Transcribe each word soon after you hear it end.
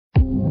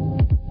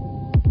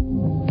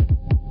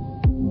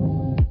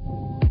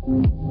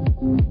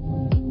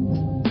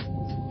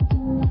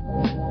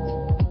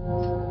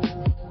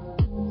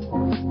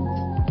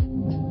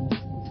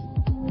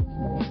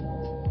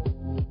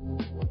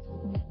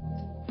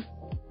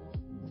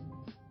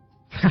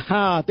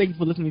Thank you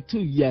for listening to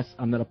Yes,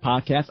 Another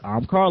Podcast.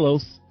 I'm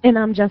Carlos. And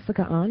I'm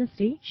Jessica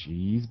Honesty.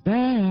 She's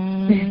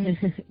back.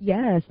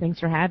 Yes, thanks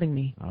for having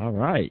me. All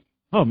right.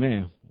 Oh,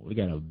 man, we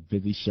got a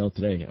busy show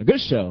today. A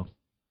good show.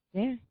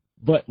 Yeah.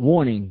 But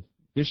warning,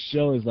 this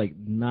show is like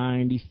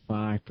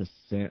 95%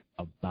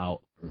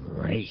 about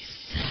race.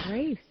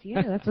 Race,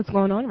 yeah, that's what's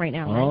going on right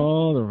now, right?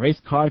 Oh, the race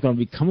card's going to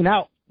be coming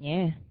out.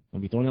 Yeah. Going to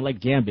be throwing it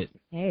like Gambit.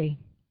 Hey,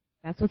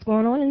 that's what's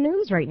going on in the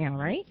news right now,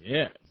 right?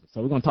 Yeah.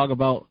 So we're going to talk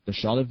about the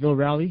Charlottesville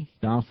rally,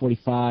 Don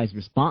 45's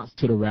response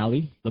to the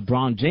rally,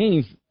 LeBron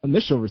James'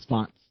 initial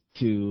response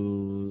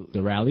to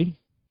the rally,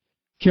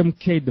 Kim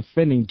K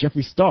defending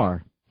Jeffree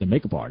Star, the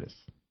makeup artist.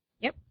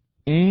 Yep.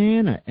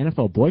 And an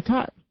NFL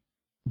boycott.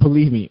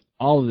 Believe me,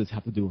 all of this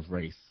have to do with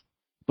race.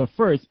 But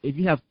first, if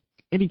you have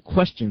any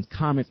questions,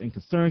 comments, and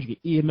concerns, you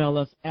can email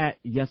us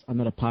at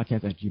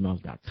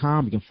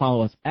yesanotherpodcast@gmail.com. You can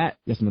follow us at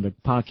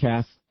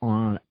yesanotherpodcast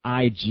on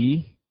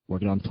IG.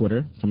 Working on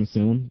Twitter, coming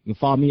soon. You can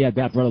follow me at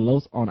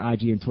ThatBrotherLos on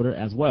IG and Twitter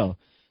as well.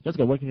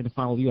 Jessica, where can you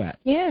follow you at?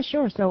 Yeah,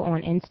 sure. So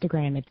on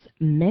Instagram, it's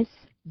Miss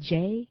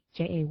J,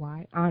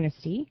 J-A-Y,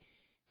 Honesty.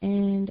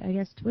 And I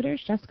guess Twitter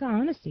is Jessica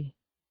Honesty.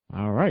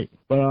 All right.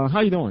 But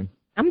how you doing?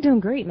 I'm doing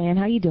great, man.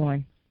 How you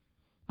doing?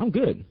 I'm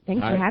good.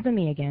 Thanks for having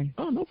me again.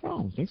 Oh, no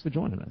problem. Thanks for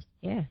joining us.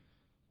 Yeah.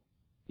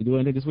 You do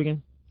anything this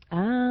weekend?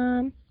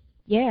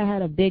 Yeah, I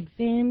had a big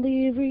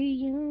family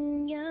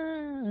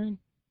reunion.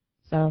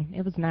 So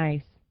it was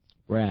nice.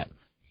 Where at?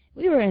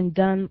 We were in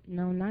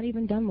not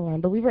even Dunmore,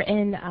 but we were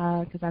in,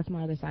 because that's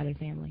my other side of the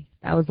family.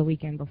 That was the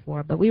weekend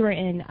before. But we were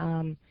in,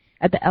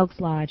 at the Elks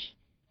Lodge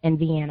in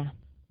Vienna.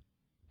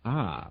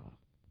 Ah.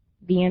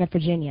 Vienna,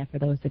 Virginia, for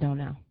those that don't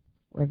know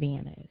where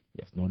Vienna is.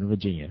 Yes, Northern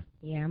Virginia.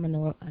 Yeah, I'm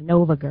a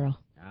Nova girl.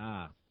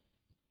 Ah.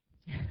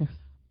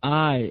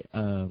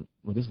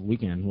 This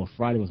weekend,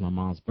 Friday was my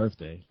mom's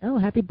birthday. Oh,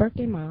 happy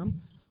birthday,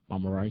 Mom.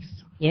 Mama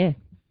Rice. Yeah.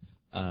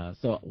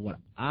 So what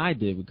I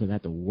did, because I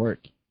had to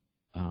work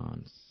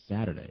on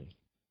Saturday.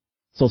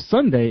 So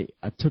Sunday,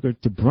 I took her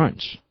to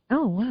brunch.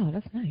 Oh, wow,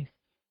 that's nice.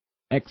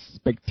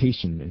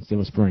 Expectation in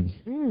Silver Spring.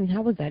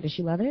 How was that? Did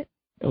she love it?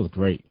 It was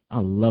great. I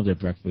loved their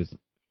breakfast.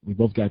 We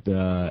both got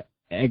the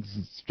eggs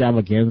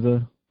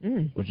extravaganza,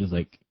 which is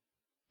like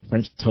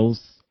French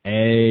toast,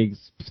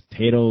 eggs,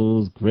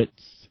 potatoes,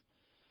 grits.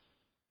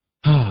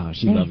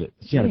 She loved it.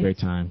 She had a great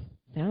time.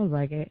 Sounds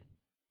like it.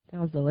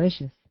 Sounds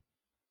delicious.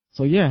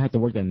 So yeah, I had to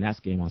work that Nats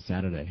game on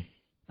Saturday.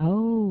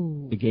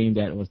 Oh. The game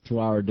that was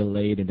 2-hour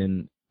delayed, and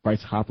then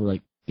Bryce Harper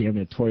damn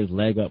near tore his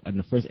leg up in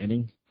the first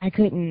inning. I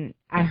couldn't.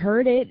 I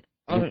heard it.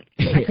 I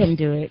couldn't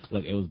do it.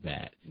 Look, it was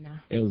bad. No.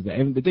 It was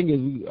bad. And the thing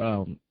is,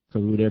 because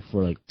we were there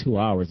for like 2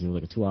 hours, it was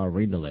like a 2-hour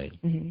rain delay.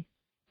 Mm-hmm.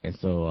 And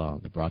so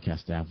the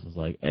broadcast staff was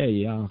like, hey,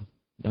 y'all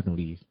can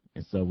leave.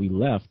 And so we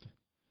left.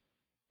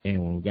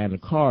 And when we got in the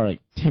car,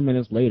 like 10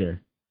 minutes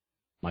later,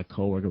 my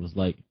coworker was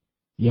like,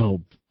 yo,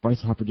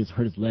 Bryce Harper just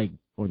hurt his leg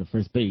on the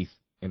first base.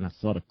 And I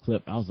saw the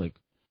clip. I was like,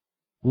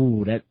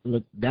 ooh, that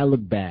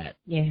looked bad.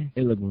 Yeah.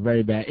 It looked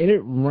very bad. And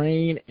it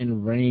rained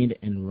and rained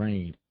and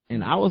rained.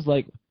 And I was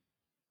like,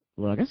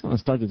 well, I guess I'm going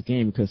to start this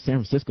game because San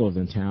Francisco is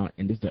in town,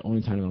 and this is the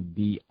only time they're going to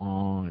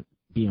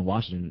be in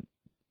Washington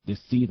this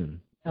season.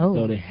 Oh.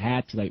 So they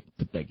had to,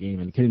 put that game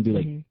in. They couldn't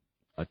do,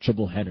 a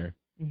triple header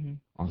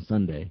on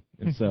Sunday.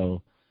 And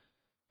so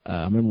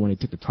I remember when they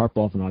took the tarp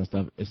off and all that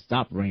stuff, it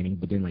stopped raining,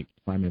 but then,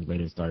 5 minutes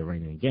later, it started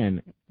raining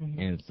again.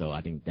 And so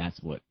I think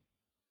that's what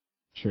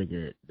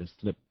triggered the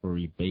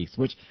slippery base,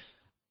 which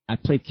I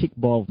played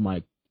kickball with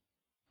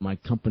my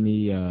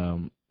company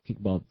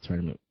kickball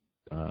tournament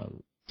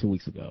 2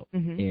 weeks ago,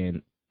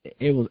 and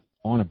it was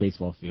on a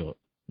baseball field,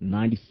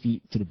 90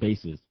 feet to the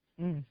bases,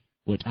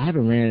 which I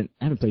haven't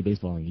played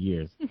baseball in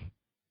years.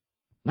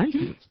 90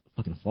 feet is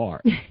fucking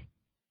far.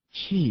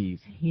 Jeez.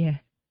 Yeah.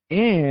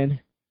 And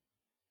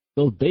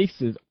those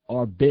bases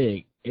are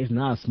big. It's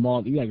not a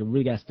small. You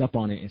really got to step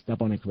on it and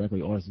step on it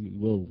correctly, or else you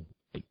will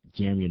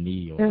jam your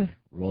knee or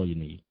roll your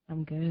knee.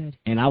 I'm good.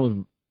 And I was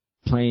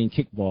playing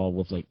kickball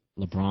with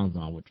LeBron's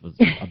on, which was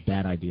a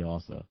bad idea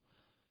also.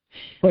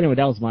 But anyway,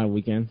 that was my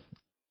weekend.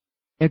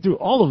 And through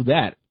all of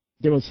that,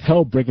 there was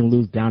hell breaking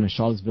loose down in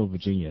Charlottesville,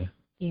 Virginia.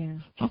 Yeah.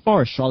 How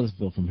far is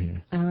Charlottesville from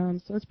here?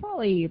 So it's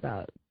probably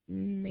about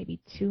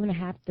maybe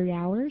 2.5, 3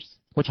 hours.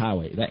 Which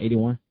highway? Is that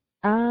 81?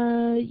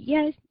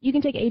 Yeah, you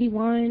can take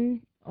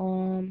 81.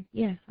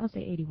 Yeah, I'll say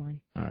 81.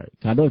 All right.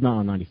 I know it's not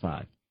on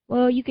 95.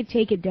 Well, you could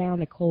take it down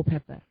to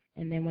Culpeper,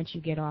 and then once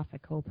you get off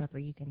at Culpeper,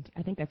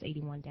 I think that's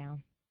 81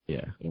 down.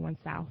 Yeah. 81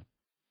 south.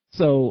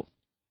 So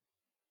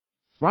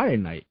Friday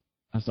night,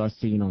 I started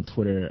seeing on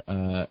Twitter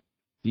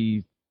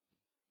these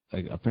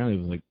apparently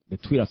it was the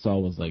tweet I saw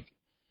was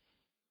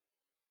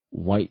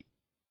white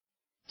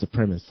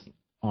supremacists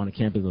on the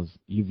campus of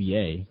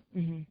UVA,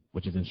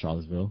 which is in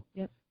Charlottesville.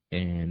 Yep.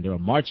 And they were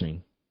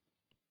marching.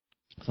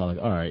 So I was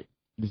like, all right,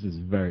 this is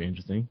very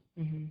interesting.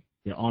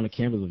 They're on the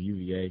campus of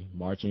UVA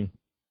marching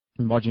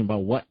about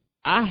what?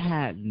 I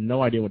had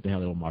no idea what the hell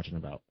they were marching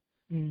about.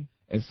 And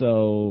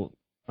so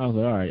I was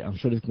like, all right, I'm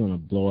sure this is going to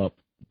blow up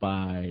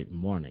by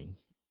morning.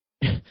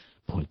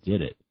 Boy,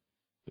 did it.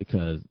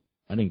 Because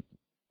I think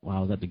while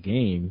I was at the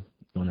game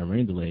during that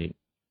rain delay,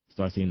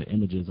 started seeing the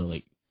images of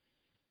like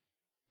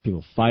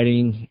people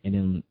fighting, and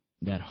then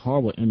that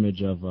horrible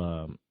image of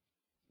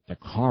the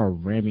car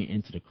ramming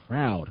into the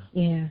crowd.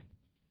 Yeah.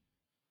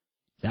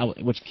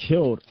 Which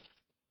killed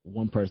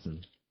one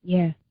person.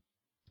 Yeah.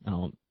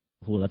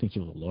 Who I think she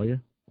was a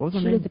lawyer. What was her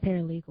She name? was a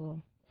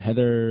paralegal.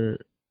 Heather.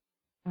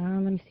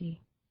 Let me see.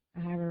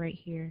 I have her right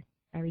here.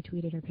 I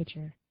retweeted her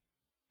picture.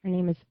 Her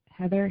name is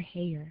Heather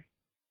Heyer.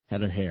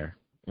 Heather Heyer.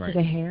 Right. Is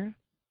it Hair?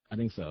 I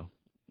think so.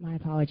 My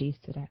apologies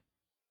to that.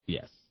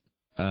 Yes.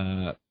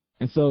 And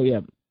so,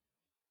 yeah,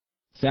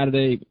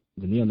 Saturday,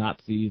 the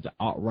neo-Nazis, the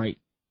alt-right,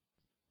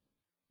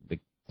 the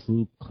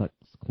Ku Klux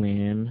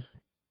Klan,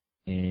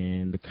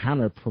 and the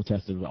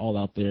counter-protesters were all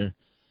out there.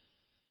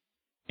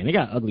 And it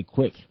got ugly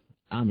quick.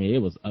 I mean,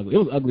 it was ugly. It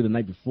was ugly the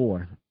night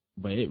before,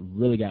 but it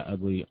really got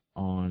ugly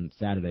on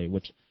Saturday,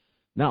 which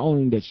not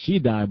only did she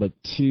die, but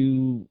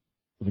 2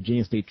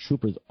 Virginia State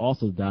troopers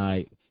also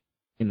died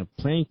in a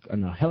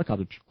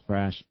helicopter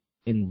crash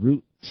en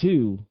route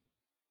to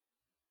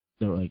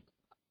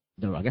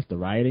I guess the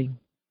rioting.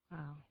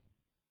 Wow.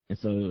 And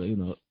so,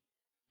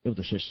 it was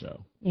a shit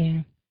show.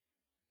 Yeah.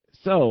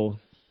 So,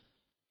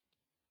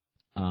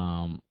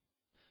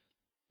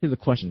 here's a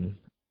question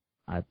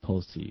I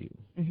pose to you.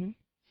 Mm-hmm.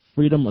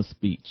 Freedom of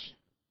speech.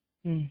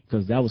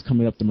 Because that was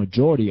coming up the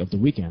majority of the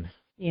weekend.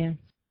 Yeah.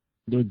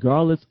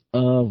 Regardless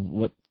of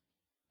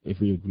if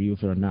we agree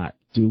with it or not,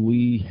 do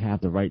we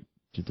have the right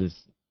to just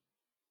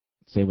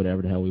say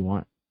whatever the hell we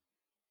want?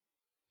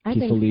 I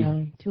think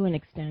so, to an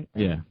extent.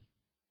 Yeah.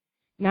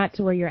 Not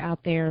to where you're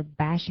out there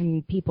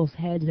bashing people's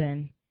heads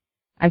in.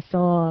 I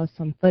saw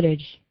some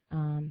footage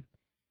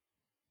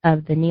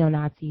of the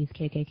neo-Nazis,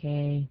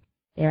 KKK.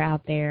 They're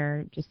out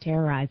there just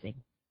terrorizing.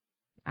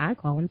 I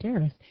call them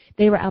terrorists.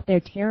 They were out there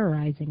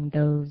terrorizing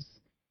those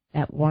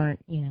that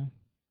weren't,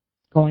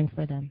 going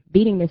for them,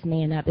 beating this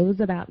man up. It was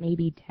about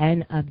maybe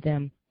 10 of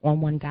them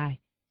on one guy,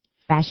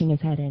 bashing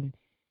his head in.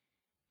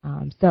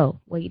 To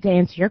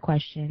answer your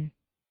question,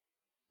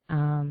 to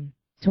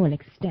an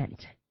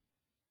extent.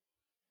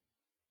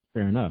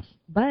 Fair enough.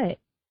 But.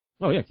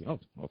 Oh, yeah. Oh,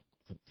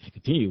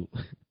 continue.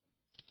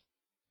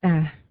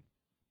 Go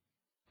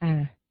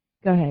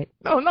ahead.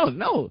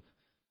 No.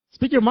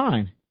 Speak your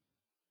mind.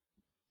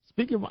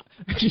 Speak your mind.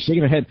 She's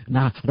shaking her head.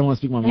 Nah, I don't want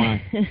to speak my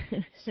mind.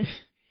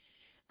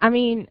 I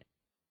mean.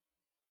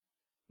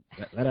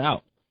 Let it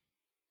out.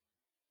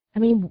 I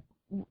mean,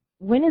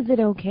 when is it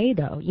okay,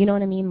 though? You know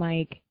what I mean?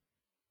 Like,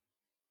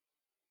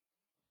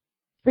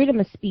 freedom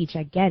of speech,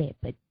 I get it,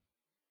 but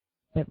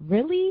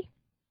really?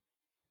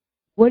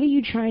 What are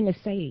you trying to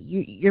say?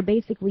 You're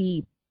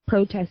basically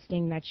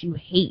protesting that you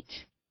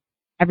hate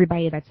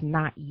everybody that's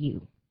not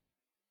you.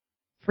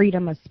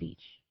 Freedom of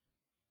speech.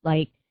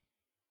 Like,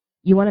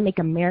 you want to make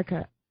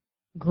America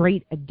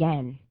great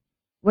again.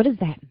 What does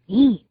that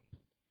mean?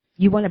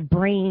 You want to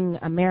bring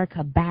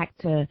America back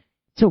to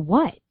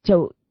what?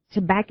 To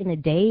back in the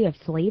day of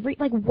slavery?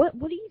 Like, what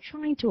are you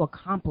trying to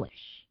accomplish?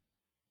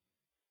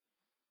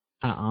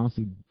 I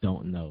honestly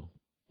don't know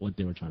what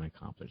they were trying to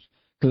accomplish.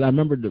 Because I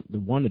remember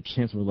the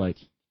chants were like,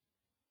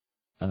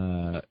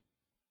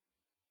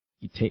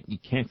 you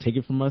can't take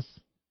it from us.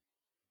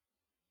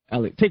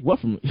 Alec, take what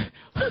from me?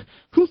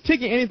 Who's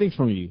taking anything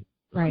from you?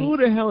 Right. Who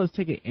the hell is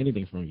taking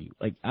anything from you?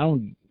 Like,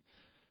 the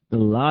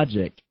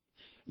logic.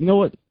 You know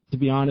what? To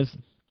be honest,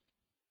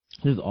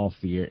 this is all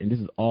fear, and this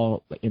is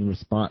all in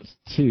response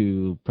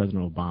to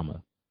President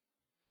Obama.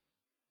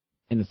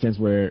 In the sense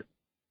where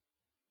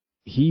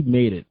he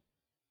made it,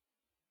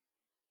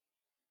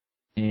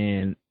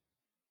 and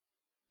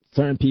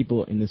certain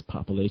people in this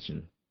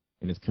population,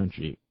 in this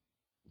country,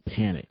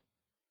 panic.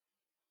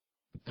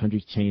 The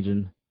country's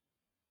changing.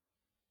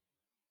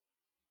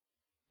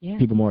 Yeah.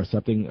 People more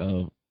accepting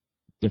of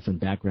different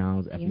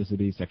backgrounds,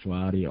 ethnicity,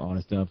 sexuality, all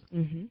that stuff,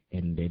 and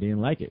they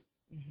didn't like it.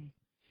 Mm-hmm.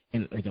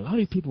 And like a lot of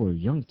these people were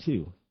young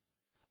too.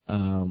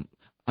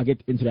 I'll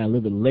get into that a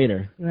little bit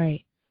later.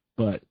 Right.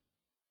 But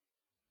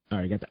all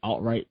right, you got the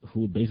alt-right,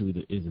 who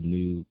basically is a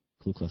new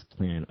Ku Klux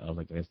Klan of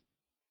like the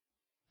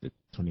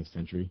 20th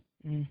century.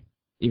 Mm.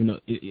 Even though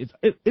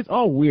it's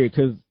all weird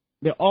because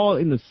they're all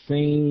in the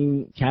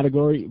same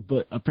category,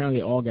 but apparently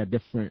they all got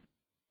different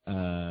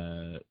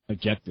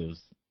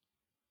objectives.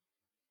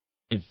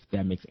 If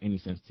that makes any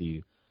sense to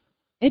you.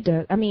 It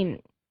does. I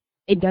mean,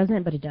 it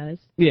doesn't, but it does.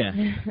 Yeah.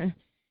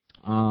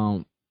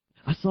 I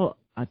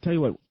tell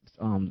you what,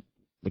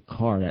 the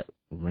car that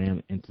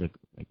ran into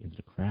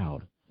the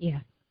crowd. Yeah.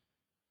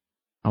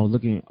 I was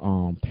looking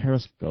on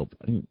Periscope.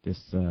 I think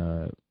this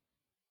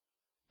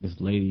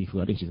lady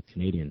who I think she's a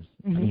Canadian.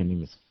 I think her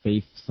name is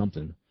Faith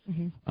something.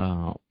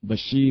 But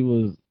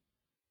the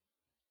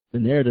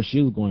narrative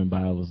she was going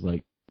by was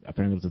like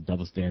apparently it was a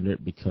double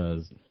standard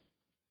because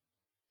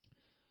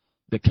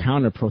the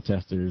counter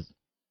protesters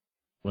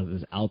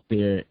was out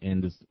there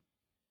and this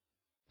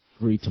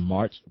free to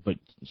march, but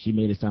she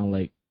made it sound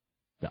like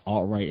the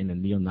alt-right and the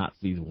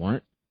neo-Nazis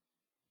weren't,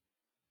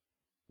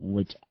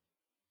 which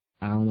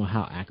I don't know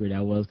how accurate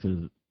that was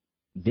because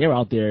they're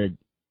out there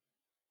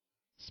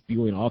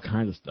spewing all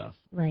kinds of stuff.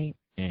 Right.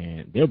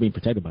 And they were being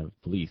protected by the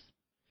police.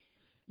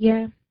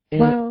 Yeah. And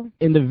well,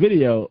 in the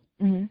video,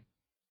 mm-hmm.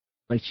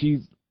 like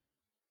she's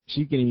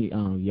getting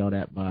yelled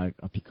at by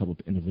a couple of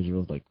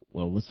individuals, like,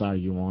 well, what side are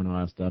you on, all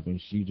that stuff, and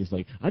she just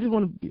like, I just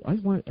want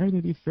everything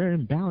to be fair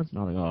and balanced,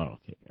 and I'm like, oh,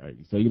 okay, all right.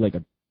 So you're like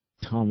a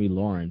Tommy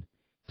Lauren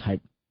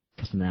type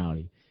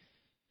personality,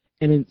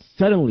 and then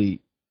suddenly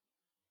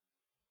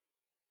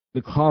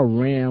the car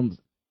rams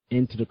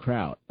into the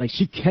crowd. Like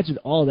she catches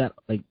all that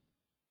like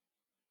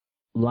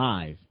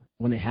live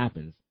when it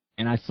happens,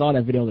 and I saw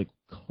that video like,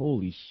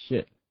 holy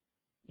shit.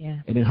 Yeah.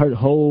 And then her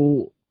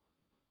whole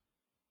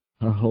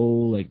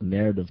like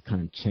narrative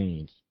kind of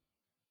changed,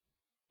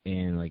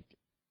 and like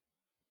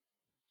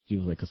she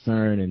was like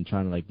concerned and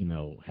trying to like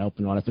help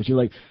and all that. So she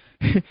was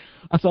like,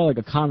 I saw like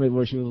a comment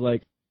where she was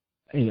like,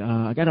 hey,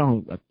 I got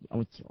on. I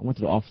went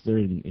to the officer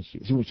and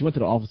she went to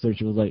the officer and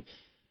she was like,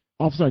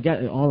 officer, I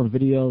got it all on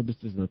video. This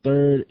is the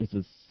third. It's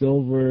a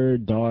silver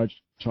Dodge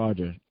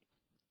Charger.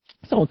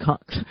 Someone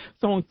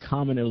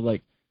commented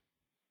like,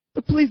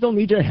 the police don't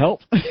need your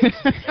help.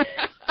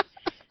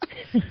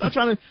 Stop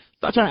trying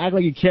to act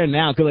like you care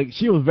now, because like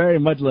she was very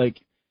much like,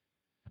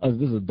 oh,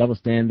 this is a double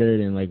standard,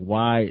 and like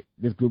why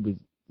these group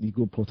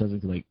of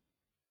protesters like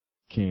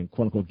can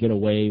quote unquote get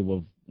away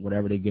with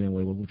whatever they're getting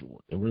away with, which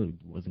it really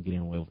wasn't getting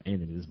away with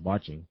anything. They're just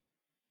marching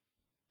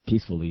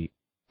peacefully,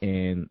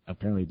 and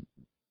apparently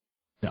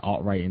the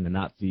alt-right and the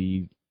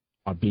Nazis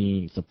are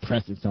being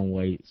suppressed in some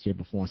way,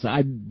 shape, or form. So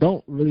I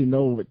don't really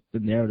know what the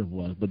narrative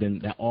was, but then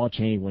that all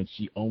changed when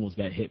she almost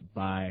got hit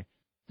by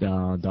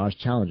the Dodge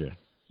Challenger.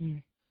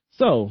 Mm.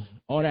 So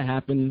all that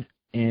happened,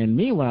 and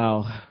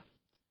meanwhile,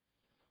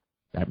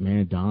 that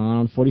man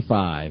Don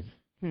 45,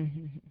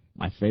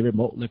 my favorite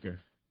malt liquor,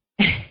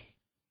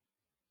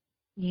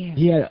 yeah,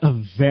 he had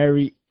a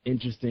very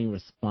interesting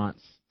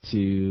response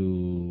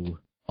to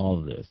all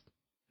of this.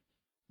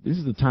 This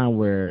is a time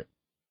where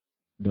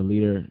the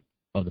leader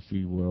of the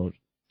free world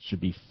should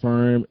be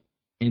firm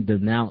and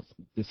denounce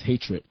this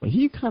hatred, but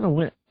he kind of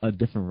went a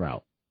different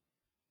route.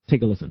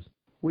 Take a listen.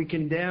 We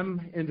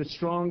condemn in the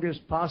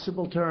strongest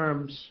possible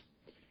terms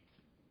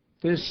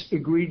this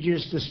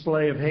egregious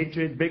display of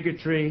hatred,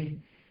 bigotry,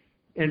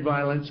 and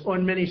violence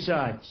on many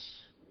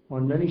sides.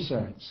 On many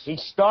sides. He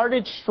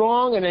started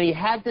strong, and then he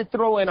had to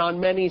throw in on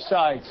many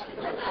sides.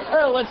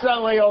 Well, let's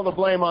not lay all the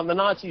blame on the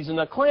Nazis and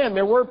the Klan.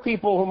 There were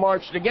people who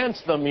marched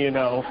against them,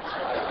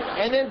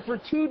 And then for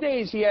 2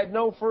 days, he had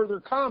no further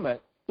comment.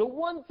 The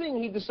one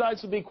thing he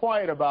decides to be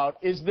quiet about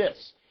is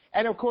this.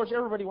 And, of course,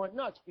 everybody went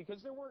nuts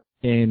because there weren't...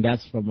 And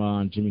that's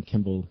from Jimmy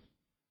Kimmel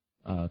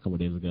a couple of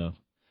days ago.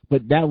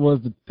 But that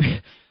was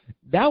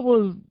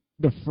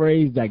the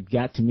phrase that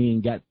got to me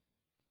and got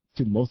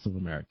to most of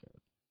America,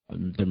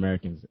 the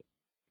Americans.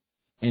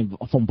 And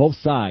from both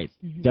sides,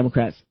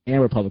 Democrats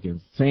and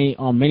Republicans, saying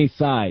on many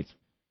sides,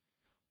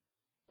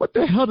 what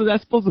the hell is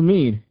that supposed to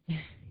mean?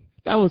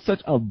 That was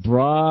such a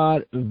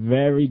broad,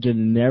 very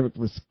generic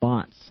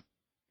response.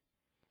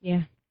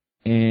 Yeah.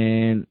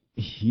 And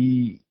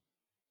Jimmy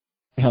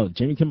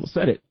Kimmel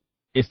said it.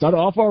 It started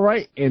off all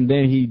right, and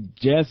then he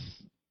just,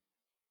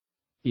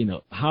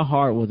 how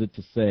hard was it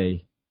to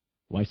say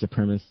white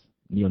supremacists,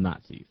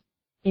 neo-Nazis?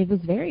 It was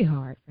very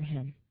hard for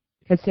him,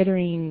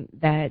 considering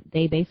that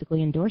they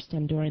basically endorsed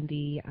him during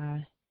the,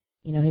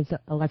 his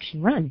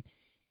election run.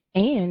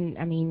 And,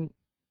 I mean,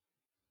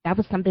 that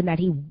was something that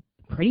he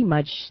pretty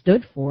much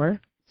stood for.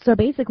 So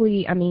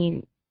basically,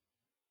 the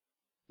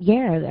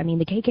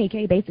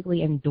KKK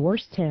basically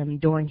endorsed him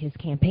during his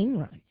campaign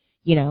run,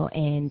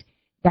 and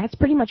that's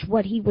pretty much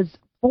what he was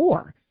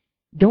for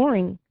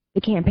during the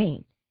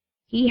campaign.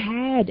 He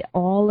had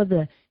all of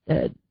the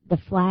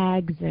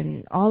flags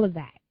and all of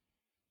that.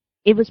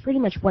 It was pretty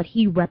much what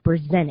he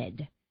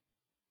represented.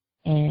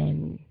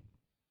 And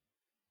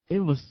it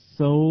was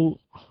so,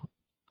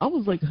 I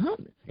was like, huh?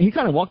 And he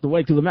kind of walked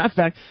away, because as a matter of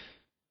fact,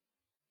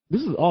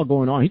 this is all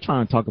going on. He's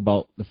trying to talk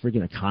about the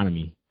freaking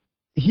economy.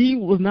 He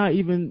was not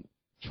even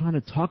trying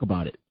to talk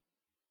about it.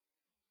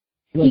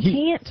 He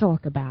can't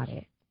talk about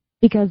it,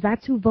 because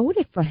that's who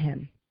voted for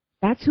him.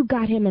 That's who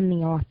got him in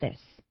the office.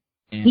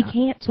 He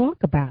can't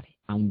talk about it.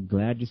 I'm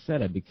glad you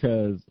said it,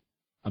 because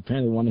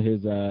apparently one of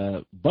his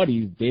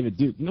buddies, David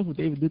Duke. You know who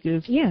David Duke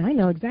is? Yeah, I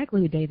know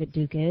exactly who David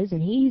Duke is,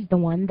 and he's the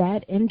one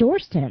that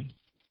endorsed him.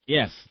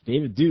 Yes,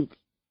 David Duke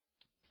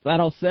flat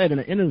out said in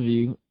an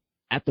interview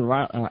at the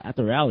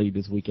rally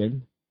this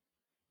weekend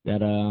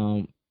that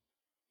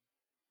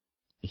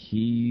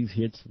he's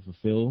here to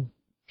fulfill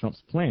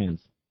Trump's plans.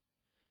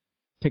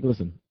 Take a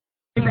listen.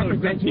 It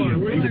represents you.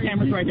 The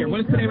camera's right here.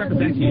 What does today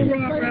represent to you?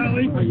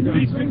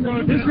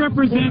 This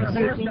represents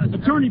a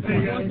turning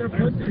point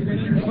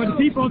for the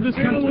people of this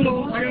country.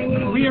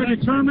 We are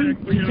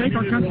determined to take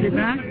our country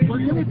back.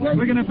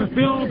 We're going to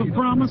fulfill the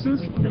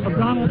promises of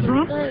Donald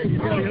Trump.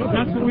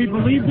 That's what we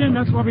believed in.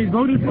 That's why we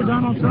voted for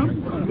Donald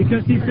Trump,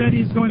 because he said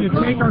he's going to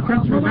take our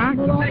country back,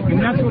 and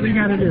that's what we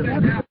got to do.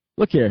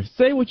 Look here.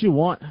 Say what you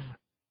want.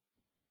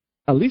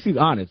 At least he's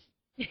honest.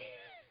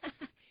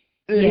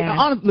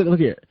 Yeah. Look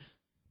here.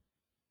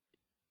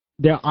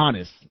 They're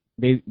honest.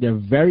 they're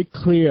very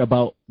clear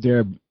about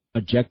their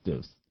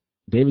objectives.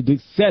 David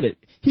Duke said it.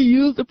 He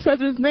used the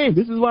president's name.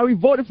 This is why we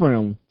voted for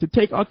him, to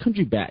take our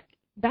country back.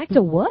 Back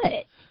to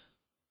what?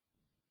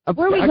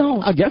 Where are we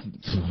going? I guess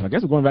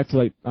we're going back to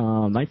like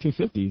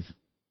 1950s.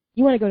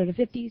 You want to go to the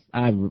 50s?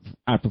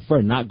 I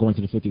prefer not going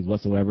to the 50s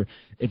whatsoever.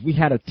 If we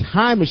had a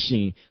time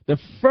machine, the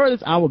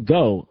furthest I would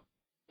go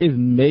is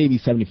maybe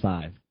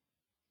 75.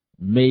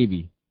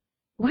 Maybe.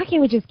 Why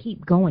can't we just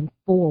keep going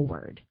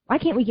forward? Why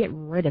can't we get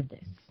rid of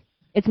this?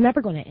 It's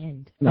never going to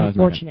end, no,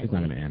 unfortunately. It's not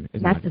going to end.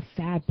 That's the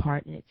sad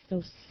part, and it's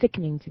so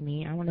sickening to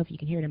me. I don't know if you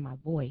can hear it in my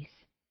voice.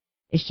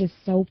 It's just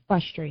so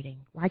frustrating.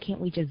 Why can't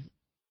we just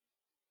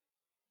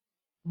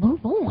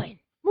move on?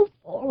 Move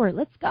forward.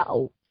 Let's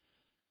go.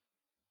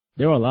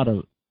 There are a lot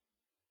of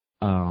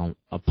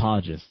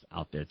apologists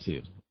out there,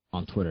 too,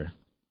 on Twitter.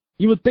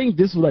 You would think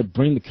this would, like,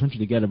 bring the country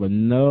together, but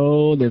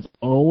no, there's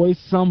always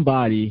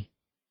somebody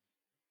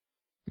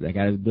that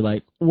got to be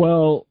like,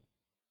 well,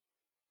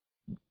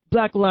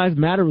 Black Lives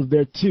Matter was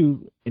there,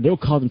 too, and they were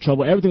causing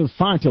trouble. Everything was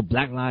fine until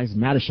Black Lives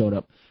Matter showed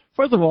up.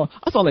 First of all,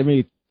 I saw, like,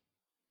 maybe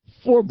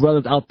 4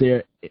 brothers out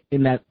there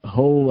in that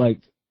whole, like,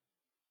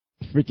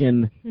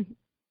 freaking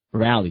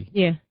rally.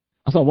 Yeah.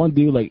 I saw one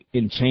dude, like,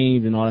 in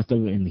chains and all that stuff,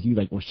 and he,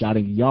 like, was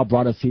shouting, y'all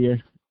brought us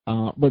here.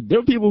 But there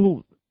were people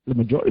who, the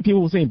majority of people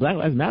who were saying Black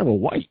Lives Matter were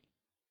white.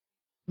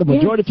 The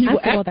majority of people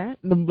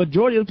the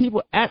majority of the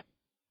people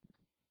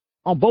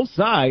on both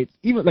sides,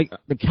 even, like,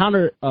 the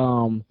counter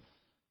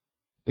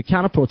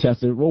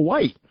protesters were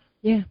white.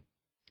 Yeah.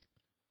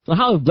 So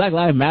how is Black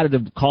Lives Matter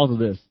the cause of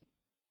this?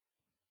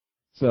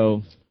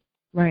 So.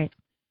 Right.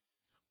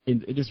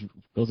 It just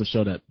goes to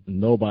show that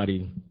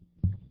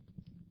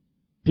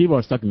people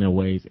are stuck in their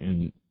ways,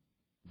 and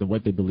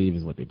what they believe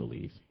is what they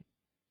believe.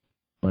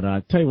 But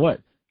I tell you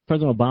what,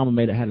 President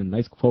Obama had a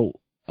nice quote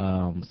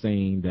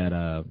saying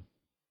that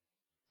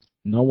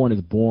no one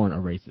is born a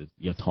racist.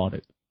 You're taught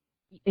it.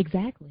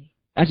 Exactly.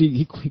 Actually,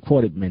 he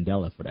quoted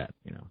Mandela for that.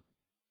 You know,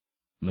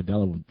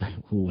 Mandela,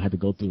 who had to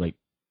go through like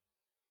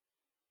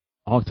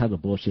all types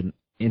of bullshit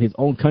in his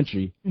own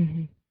country,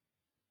 the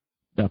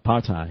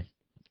apartheid.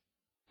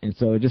 And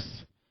so it just,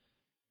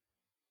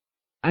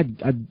 I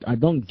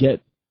don't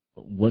get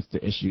what's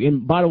the issue.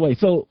 And by the way,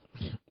 so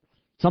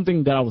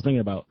something that I was thinking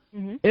about,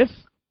 if,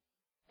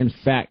 in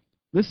fact,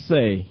 let's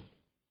say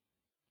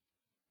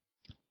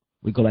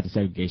we go back to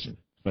segregation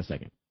for a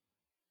second.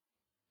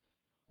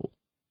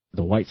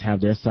 The whites have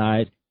their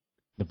side,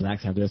 the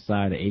blacks have their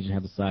side, the Asians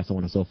have the side, so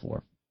on and so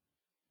forth.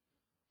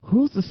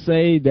 Who's to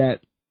say that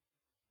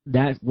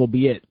will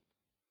be it?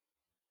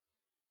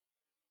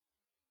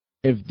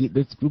 If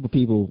this group of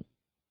people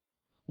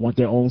want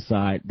their own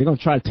side, they're going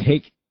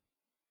to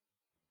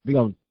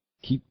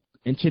keep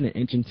inching and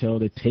inching until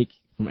they take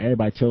from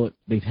everybody till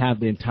they have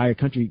the entire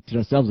country to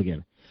themselves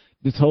again.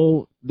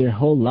 Their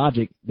whole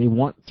logic, they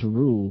want to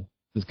rule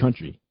this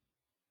country.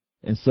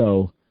 And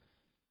so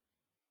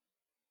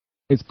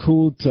it's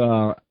cool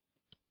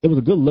it was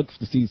a good look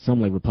to see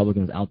some like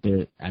Republicans out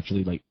there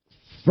actually like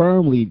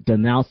firmly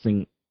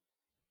denouncing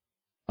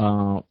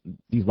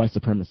these white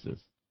supremacists.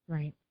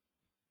 Right.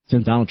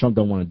 Since Donald Trump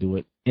don't want to do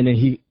it. And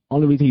then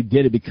only reason he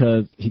did it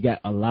because he got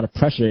a lot of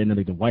pressure, and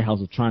like the White House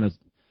was trying to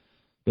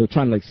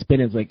like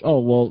spin it as like, oh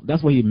well,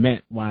 that's what he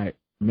meant by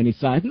many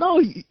sides. No,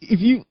 if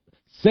you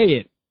say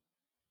it,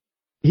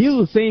 this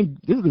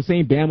is the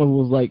same Bama who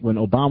was like when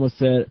Obama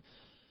said,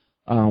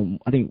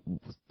 I think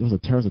there was a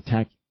terrorist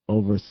attack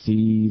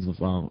overseas with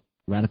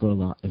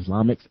radical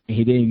Islamics, and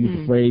he didn't use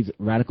the phrase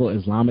radical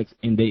Islamics,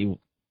 and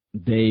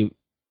they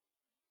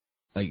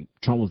like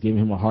Trump was giving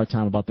him a hard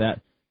time about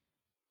that.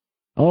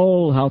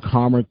 Oh, how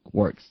karma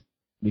works,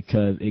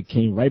 because it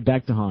came right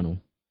back to Hanul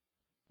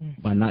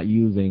by not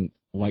using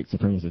white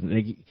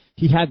supremacists.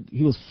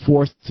 He was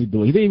forced to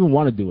do it. He didn't even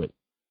want to do it.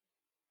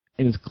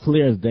 And it's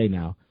clear as day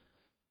now.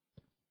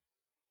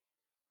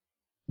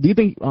 Do you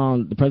think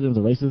the president's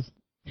a racist?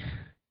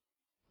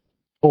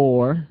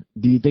 Or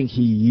do you think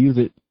he used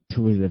it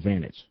to his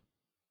advantage?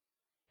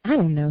 I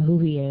don't know who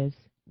he is,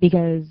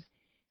 because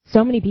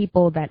so many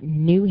people that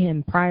knew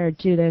him prior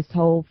to this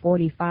whole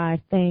 45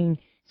 thing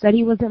said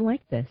he wasn't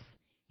like this.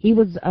 He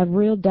was a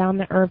real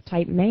down-to-earth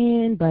type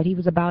man, but he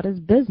was about his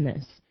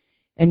business.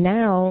 And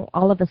now,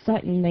 all of a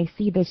sudden, they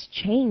see this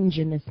change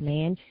in this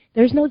man.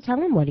 There's no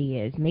telling what he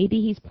is.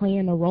 Maybe he's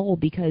playing a role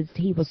because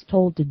he was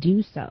told to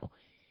do so.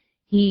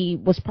 He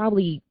was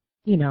probably,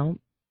 I don't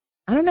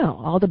know,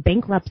 all the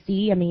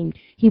bankruptcy. I mean,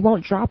 he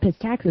won't drop his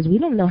taxes. We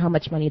don't know how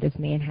much money this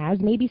man has.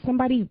 Maybe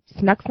somebody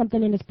snuck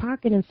something in his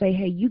pocket and say,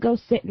 hey, you go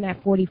sit in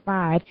that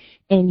 45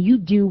 and you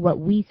do what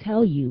we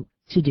tell you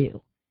to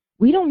do.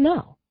 We don't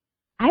know.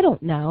 I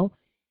don't know.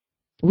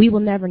 We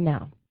will never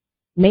know.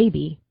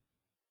 Maybe.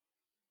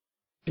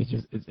 It's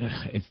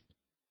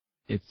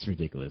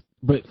ridiculous.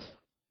 But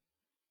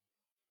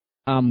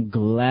I'm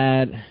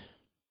glad.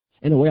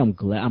 In a way, I'm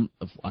glad.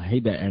 I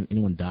hate that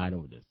anyone died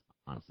over this,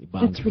 honestly.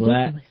 But it's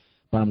ridiculous.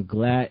 But I'm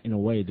glad in a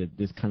way that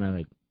this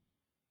kind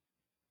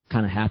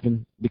of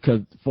happened,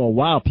 because for a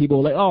while people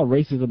were like, "Oh,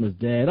 racism is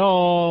dead.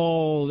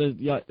 Oh,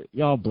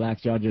 y'all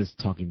blacks, y'all just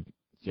talking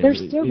They're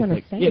still going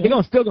to say it. Yeah,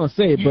 they're still going to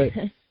say it, but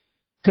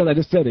because I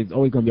just said it's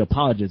always going to be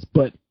apologists.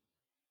 But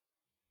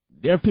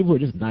there are people who are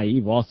just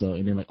naive also,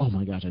 and they're like, oh,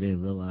 my gosh, I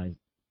didn't realize.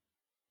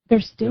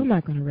 They're still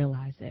not going to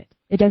realize it.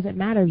 It doesn't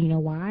matter. You know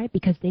why?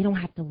 Because they don't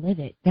have to live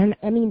it.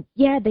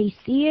 Yeah, they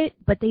see it,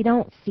 but they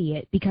don't see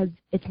it because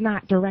it's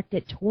not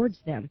directed towards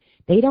them.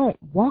 They don't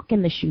walk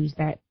in the shoes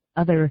that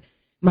other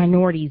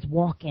minorities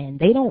walk in.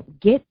 They don't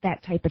get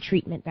that type of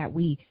treatment that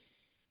we've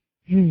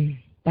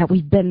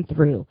been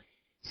through.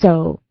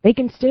 So they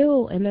can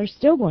still, and they're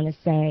still going to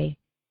say,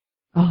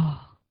 oh,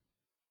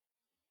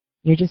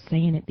 you're just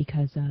saying it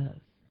because of.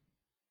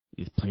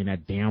 He's playing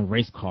that damn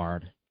race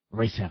card.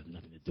 Race has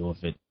nothing to do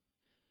with it.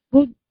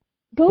 Well,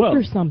 go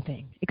through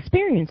something.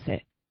 Experience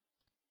it.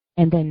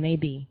 And then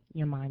maybe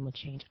your mind will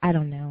change. I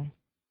don't know.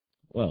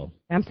 Well.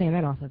 I'm saying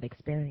that off of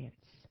experience.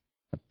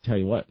 I'll tell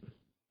you what.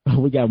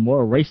 We got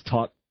more race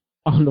talk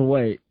on the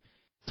way.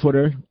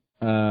 Twitter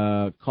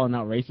calling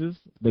out races.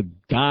 The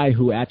guy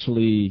who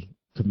actually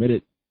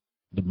committed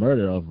the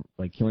murder of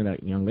killing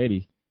that young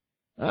lady,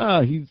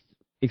 he's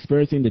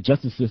experiencing the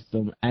justice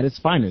system at its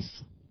finest.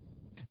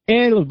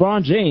 And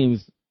LeBron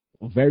James,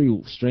 a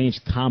very strange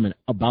comment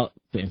about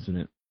the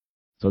incident.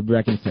 So we'll be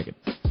back in a second.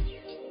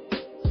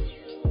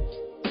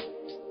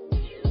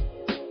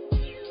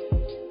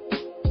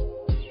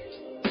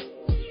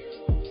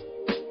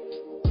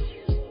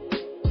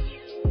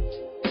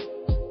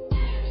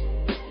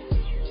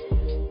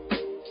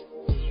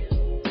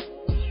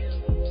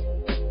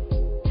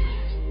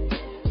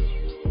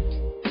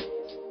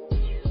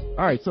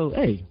 All right, so,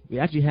 hey, we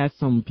actually had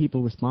some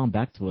people respond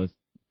back to us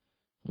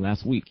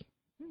last week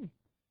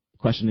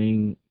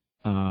questioning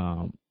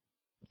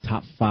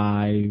top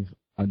 5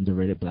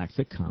 underrated black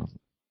sitcoms.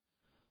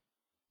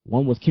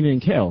 One was Kenan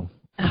and Kel.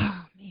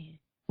 Oh, man.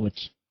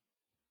 Which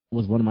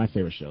was one of my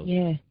favorite shows.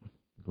 Yeah.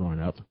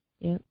 Growing up.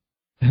 Yep.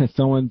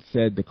 Someone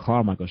said The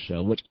Carmichael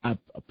Show, which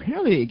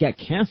apparently it got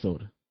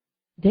canceled.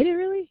 Did it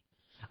really?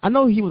 I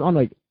know he was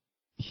on,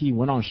 he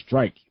went on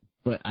strike,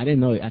 but I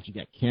didn't know it actually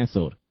got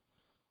canceled.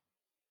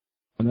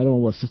 Another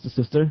one was Sister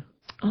Sister.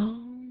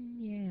 Oh,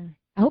 yeah.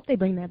 I hope they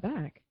bring that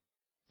back.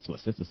 So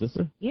what, Sister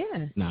Sister?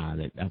 Yeah. Nah,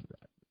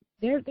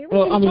 there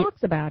were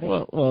talks about it.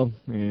 Well,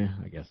 yeah,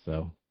 I guess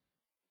so.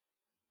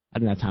 I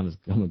think that time is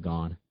come and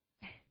gone.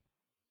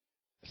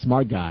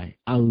 Smart Guy.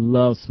 I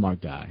love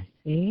Smart Guy.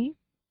 See?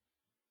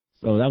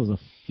 So that was a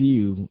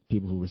few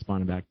people who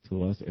responded back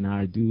to us, and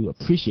I do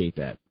appreciate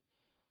that.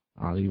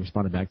 They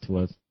responded back to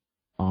us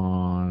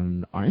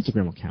on our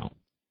Instagram account.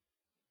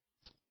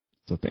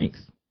 So thanks.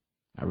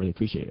 I really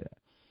appreciate it.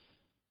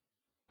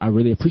 I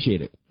really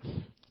appreciate it.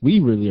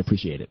 We really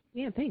appreciate it.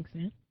 Yeah, thanks,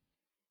 man.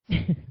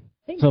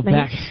 Thanks, so man.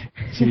 Back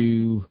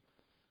to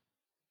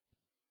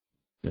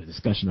the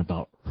discussion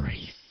about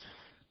race.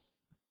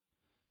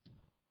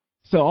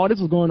 So all this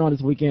was going on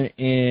this weekend,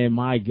 and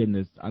my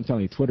goodness, I'm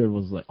telling you, Twitter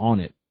was on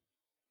it.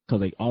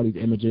 Because all these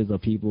images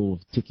of people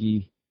with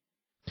tiki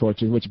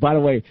torches, which, by the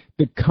way,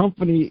 the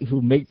company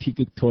who make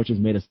tiki torches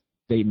made a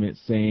statement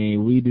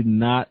saying we do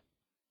not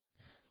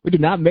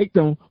make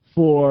them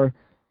for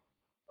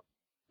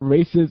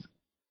racist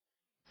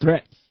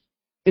threats.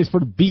 It's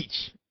for the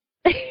beach.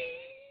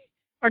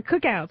 Or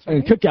cookouts, right?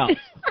 And cookouts.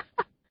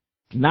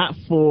 Not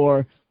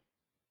for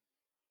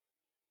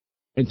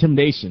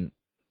intimidation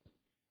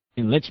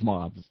and lynch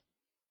mobs.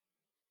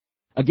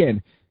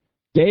 Again,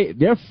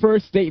 their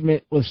first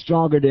statement was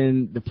stronger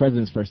than the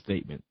president's first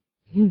statement.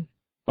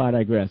 But I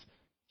digress.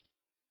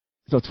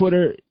 So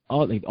Twitter,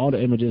 all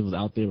the images was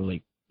out there were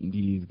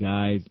these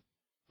guys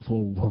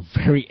who were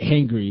very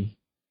angry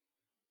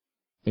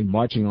and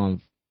marching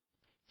on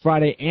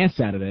Friday and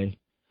Saturday.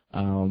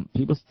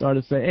 People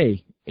started to say,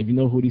 hey, if you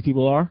know who these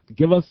people are,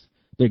 give us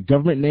their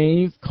government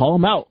names, call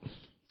them out.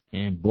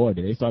 And boy,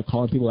 did they start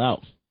calling people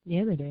out.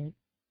 Yeah, they did.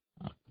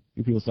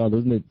 People started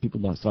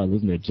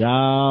losing their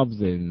jobs,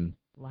 and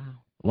wow.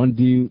 One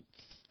dude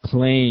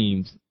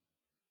claims,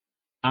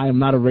 I am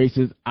not a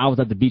racist. I was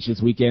at the beach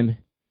this weekend.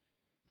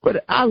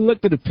 But I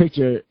looked at the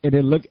picture and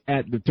then looked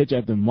at the picture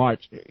at the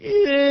march.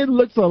 It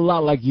looks a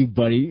lot like you,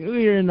 buddy.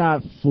 You're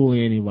not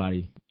fooling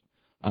anybody.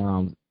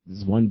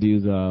 This one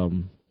dude's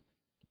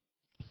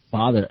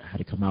father had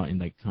to come out and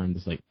kind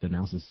of just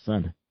denounce his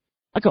son.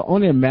 I can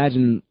only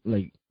imagine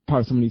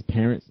part of some of these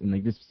parents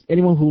and just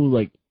anyone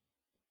who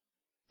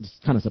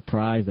just kind of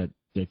surprised that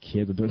their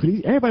kids are doing. Cause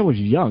everybody was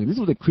young. This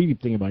was the creepy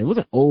thing about it. It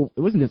wasn't old.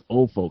 It wasn't just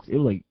old folks. It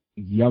was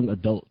young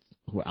adults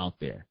who were out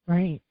there.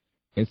 Right.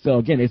 And so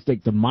again, it's the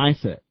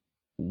mindset.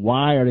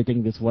 Why are they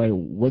thinking this way?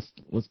 What's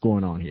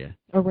going on here?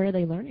 Or where are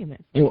they learning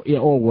it?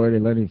 Or where are they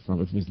learning it from?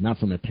 If it's not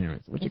from their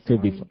parents, which it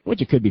could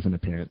be from the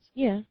parents.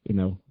 Yeah.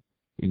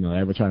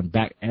 Everybody trying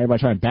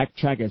to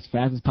backtrack as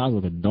fast as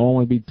possible, but no one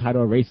want to be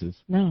titled racist.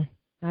 No,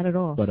 not at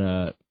all.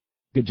 But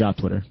good job,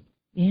 Twitter.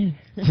 Yeah.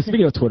 So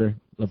speaking of Twitter,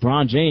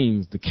 LeBron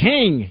James, the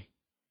King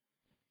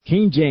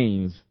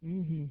James,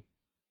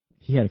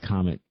 he had a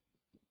comment.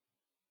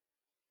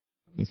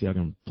 Let me see if I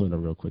can pull it up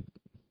real quick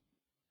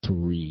to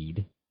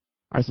read.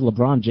 All right, so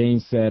LeBron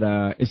James said,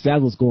 it's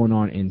sad what's going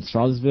on in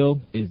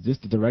Charlottesville. Is this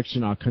the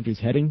direction our country's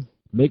heading?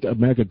 Make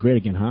America great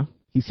again, huh?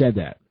 He said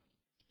that.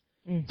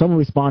 Someone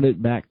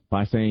responded back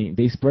by saying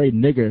they sprayed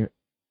nigger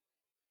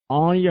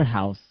on your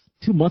house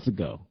 2 months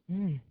ago,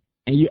 and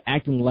you're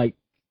acting like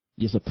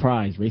you're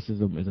surprised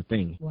racism is a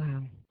thing.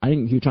 Wow. I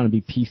think he was trying to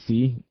be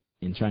PC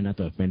and trying not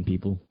to offend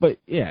people. But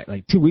yeah,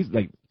 like 2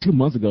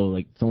 months ago,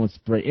 like someone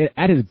sprayed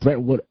at his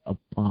Brentwood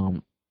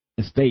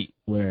estate,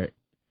 where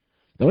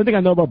the only thing I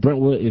know about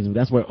Brentwood is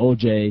that's where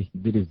OJ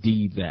did his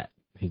deeds at,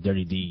 his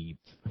dirty deeds.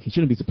 He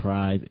shouldn't be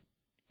surprised.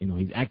 You know,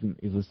 he's acting.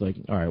 He's just like,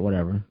 all right,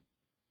 whatever.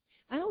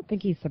 I don't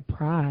think he's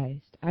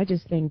surprised. I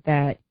just think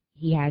that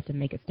he had to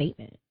make a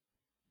statement.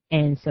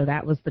 And so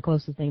that was the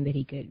closest thing that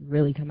he could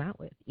really come out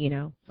with, you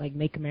know, like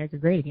make America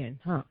great again,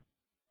 huh?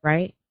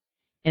 Right?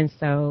 And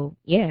so,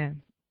 yeah,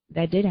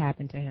 that did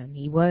happen to him.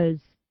 He was,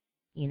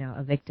 you know,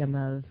 a victim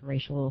of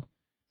racial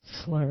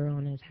slur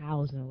on his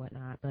house and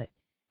whatnot. But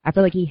I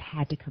feel like he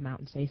had to come out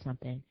and say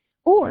something.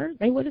 Or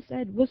they would have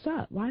said, what's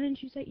up? Why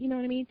didn't you say, you know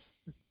what I mean?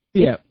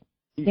 Yeah.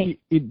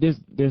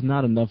 There's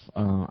not enough,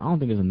 I don't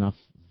think there's enough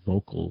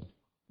vocal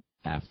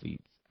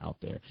athletes out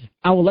there.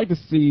 I would like to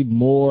see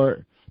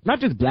more,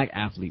 not just black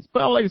athletes,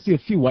 but I would like to see a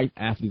few white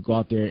athletes go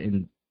out there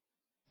and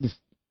just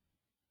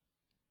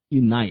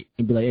unite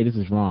and be like, hey, this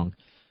is wrong.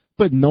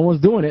 But no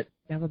one's doing it.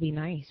 That would be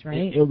nice,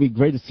 right? It would be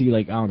great to see,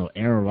 like, I don't know,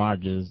 Aaron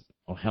Rodgers,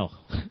 or hell,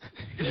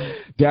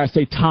 dare I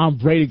say Tom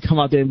Brady come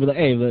out there and be like,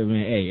 hey, look,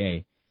 man,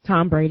 hey.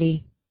 Tom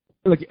Brady.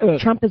 Look,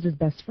 Trump is his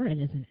best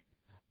friend, isn't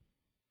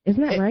it?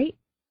 Isn't that right?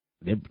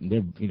 They're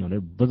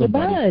bosom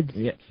buds.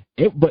 Yeah.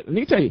 But let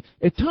me tell you,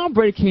 if Tom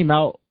Brady came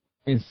out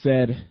and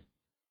said,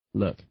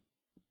 look,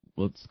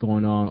 what's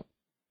going on?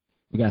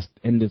 We got to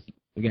end this.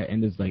 We got to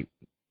end this, like,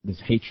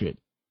 this hatred.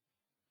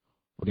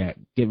 We got to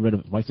get rid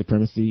of white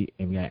supremacy,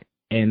 and we got to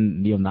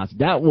end neo-Nazi.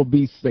 That will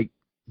be like,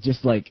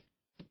 just like,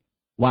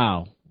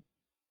 wow,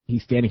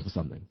 he's standing for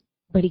something.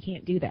 But he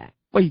can't do that.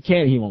 Well, he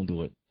can. He won't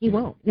do it. He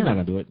won't. He's not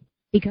gonna do it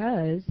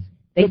because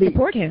they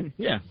support him.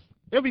 Yeah,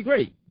 it'll be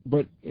great.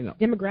 But you know,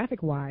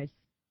 demographic-wise,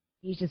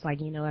 he's just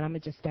like, you know what? I'm gonna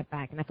just step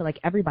back, and I feel like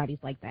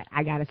everybody's like that.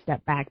 I gotta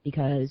step back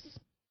because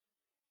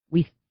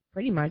we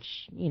pretty much,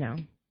 you know,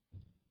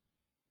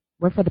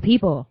 we're for the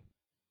people.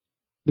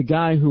 The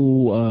guy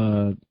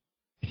who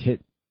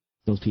hit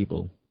those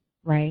people,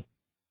 right?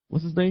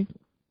 What's his name?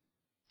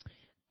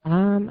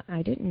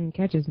 I didn't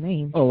catch his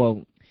name. Oh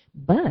well,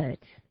 but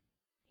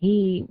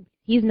he's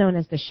known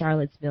as the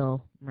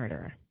Charlottesville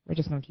murderer. We're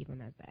just gonna keep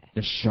him as that.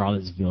 The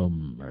Charlottesville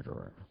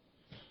murderer.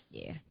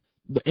 Yeah.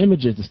 The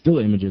images, the still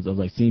images of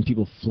like seeing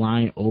people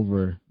flying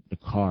over the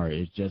car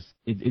is just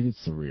it is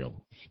surreal.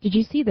 Did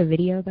you see the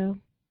video though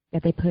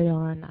that they put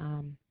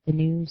on the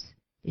news?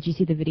 Did you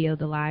see the video,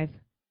 the live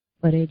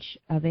footage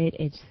of it?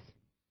 It's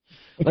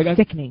like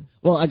sickening.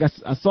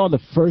 I saw the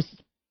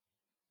first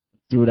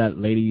through that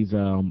lady's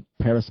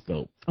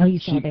Periscope. Oh, you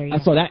saw there? Yeah. I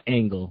saw that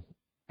angle.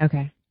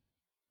 Okay.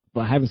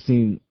 But I haven't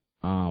seen.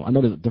 I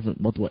know there's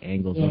multiple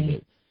angles of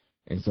it,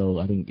 and so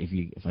I think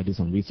if I did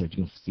some research,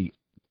 you can see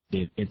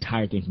the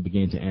entire thing from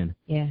beginning to end.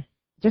 Yeah.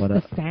 Just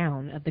the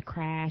sound of the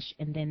crash,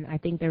 and then I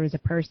think there was a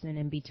person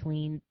in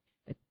between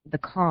the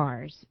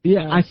cars.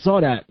 Yeah, I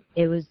saw that.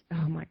 It was,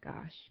 oh my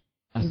gosh.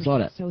 I saw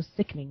that. So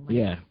sickening. Like,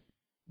 yeah.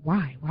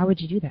 Why? Why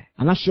would you do that?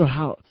 I'm not sure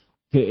how.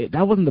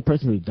 That wasn't the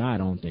person who died, I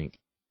don't think.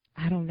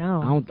 I don't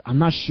know. I'm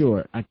not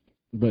sure. I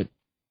don't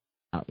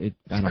know. It's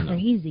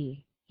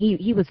crazy.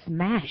 He was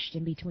smashed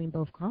in between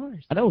both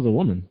cars. That was a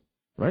woman,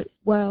 right?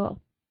 Well,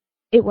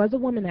 it was a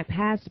woman that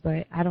passed,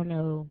 but I don't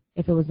know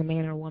if it was a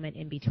man or a woman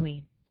in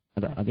between.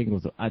 I think it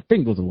was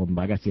a woman,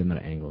 but I got to see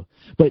another angle.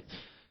 But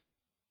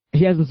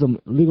he has some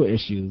legal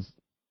issues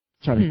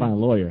trying to find a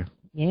lawyer.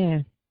 Yeah.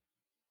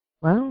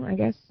 Well,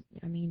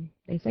 I mean,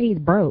 they say he's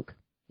broke.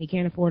 He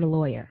can't afford a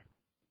lawyer.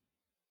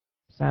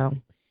 So,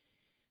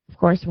 of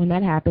course, when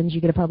that happens,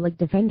 you get a public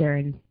defender,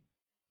 and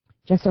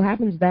just so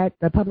happens that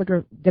the public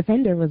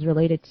defender was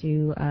related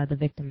to the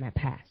victim that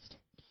passed.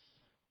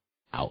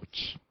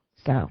 Ouch.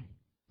 So,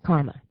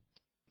 karma.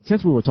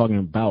 Since we were talking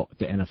about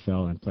the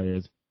NFL and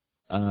players,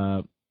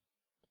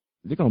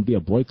 there's going to be a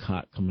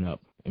boycott coming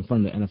up in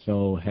front of the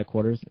NFL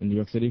headquarters in New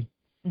York City.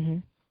 Mm-hmm.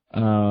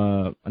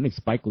 I think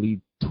Spike Lee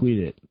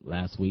tweeted it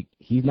last week.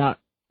 He's not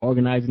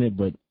organizing it,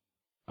 but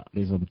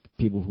there's some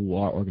people who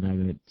are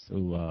organizing it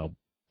to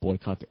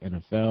boycott the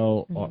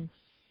NFL or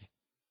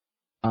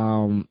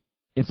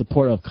in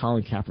support of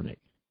Colin Kaepernick.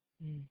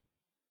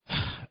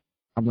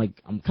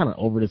 I'm kind of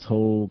over this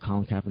whole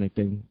Colin Kaepernick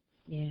thing.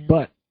 Yeah.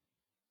 But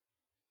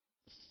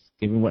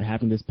given what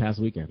happened this past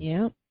weekend,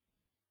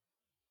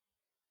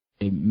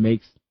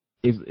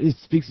 it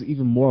speaks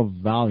even more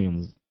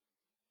volumes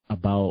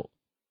about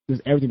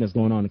just everything that's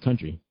going on in the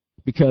country.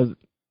 Because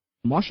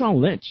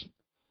Marshawn Lynch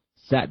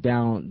sat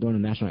down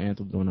during the national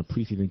anthem during a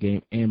preseason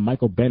game, and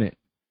Michael Bennett,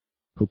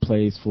 who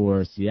plays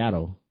for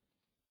Seattle,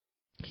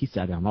 he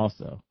sat down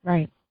also.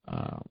 Right.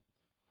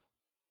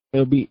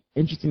 It'll be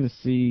interesting to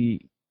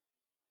see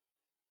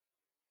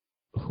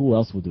who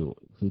else will do it,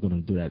 who's going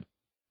to do that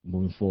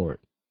moving forward.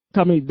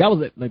 I mean, that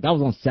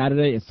was on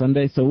Saturday and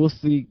Sunday, so we'll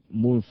see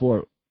moving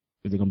forward.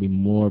 Is there going to be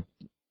more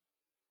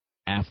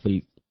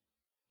athletes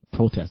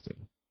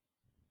protesting?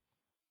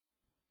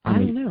 I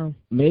don't know.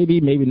 Maybe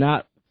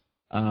not.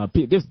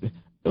 There's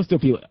still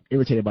people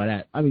irritated by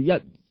that. I mean, yeah,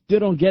 still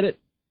don't get it.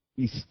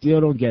 You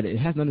still don't get it. It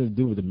has nothing to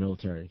do with the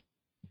military.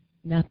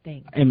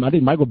 Nothing. And I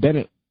think Michael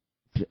Bennett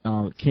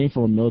came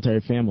from a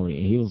military family,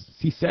 and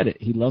he said it.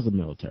 He loves the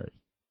military.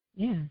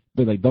 Yeah.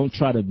 But like, don't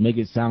try to make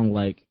it sound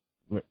like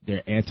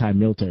they're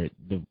anti-military.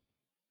 The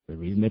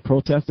reason they're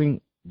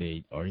protesting,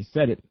 they already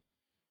said it.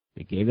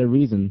 They gave their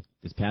reason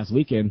this past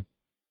weekend.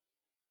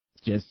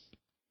 Just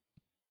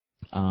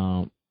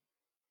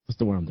what's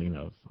the word I'm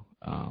thinking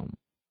of?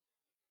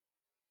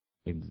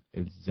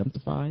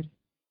 Exemplified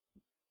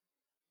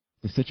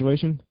the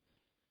situation.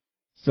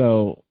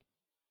 So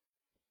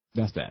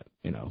that's that.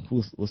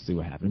 We'll see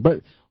what happens.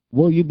 But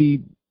will you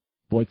be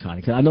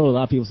boycotting? Because I know a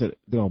lot of people said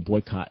they're going to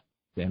boycott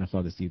the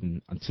NFL this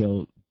season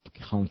until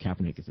Colin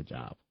Kaepernick gets a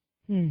job.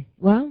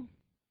 Well,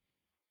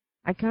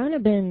 I kind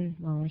of been,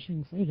 I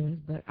shouldn't say this,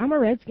 but I'm a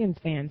Redskins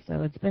fan,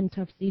 so it's been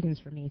tough seasons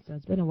for me. So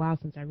it's been a while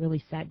since I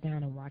really sat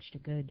down and watched a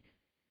good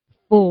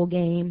full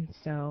game.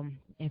 So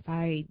if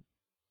I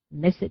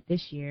miss it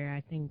this year,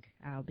 I think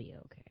I'll be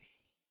okay.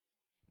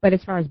 But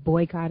as far as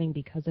boycotting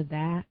because of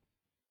that,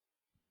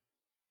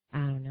 I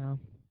don't know.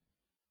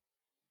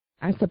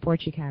 I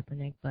support you,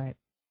 Kaepernick, but,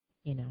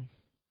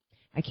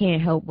 I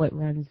can't help what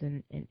runs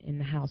in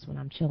the house when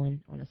I'm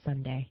chilling on a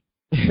Sunday.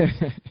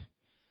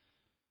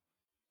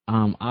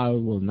 I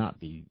will not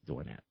be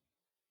doing that.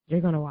 You're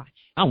going to watch.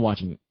 I'm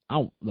watching.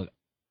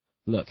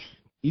 Look.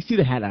 You see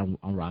the hat I'm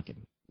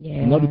rocking.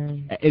 Yeah.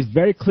 It's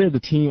very clear the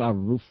team I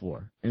root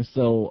for. And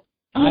so...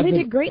 they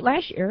did great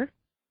last year.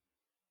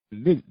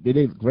 They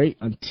did great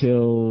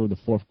until the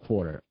fourth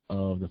quarter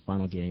of the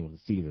final game of the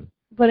season.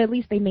 But at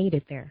least they made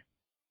it there.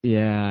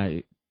 Yeah,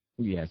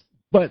 yes.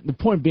 But the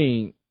point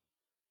being,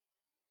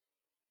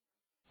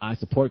 I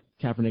support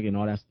Kaepernick and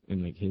all that,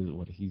 and like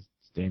what he's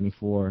standing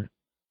for,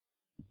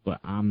 but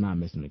I'm not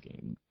missing the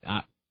game.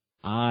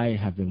 I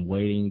have been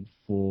waiting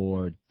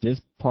for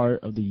this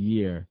part of the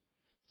year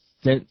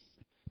since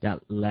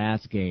that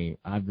last game.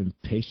 I've been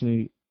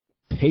patiently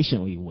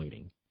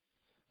waiting.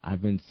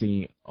 I've been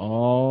seeing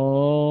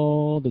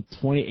all the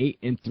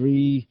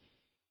 28-3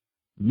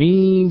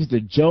 memes, the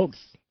jokes.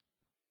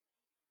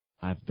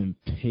 I've been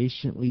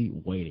patiently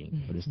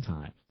waiting for this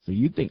time. So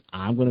you think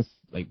I'm going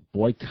to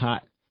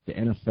boycott the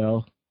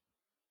NFL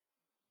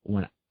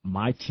when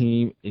my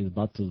team is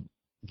about to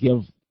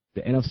give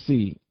the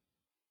NFC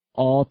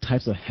all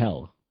types of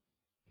hell?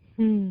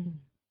 And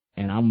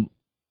I'm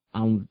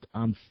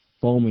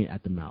foaming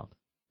at the mouth.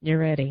 You're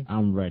ready.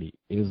 I'm ready.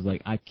 It's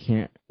like I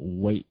can't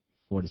wait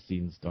for the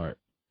season to start.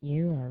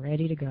 You are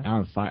ready to go.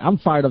 I'm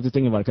fired up just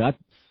thinking about it, because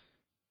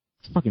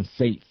it's fucking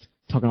Saints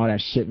talking all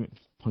that shit,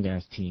 punk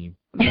ass team.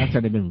 That's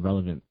how they've been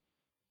relevant.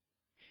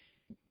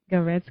 Go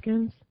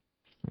Redskins.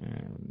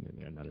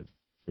 They're not a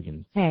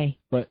freaking. Hey.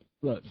 But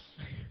look,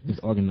 this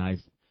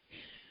organized.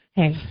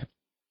 Hey.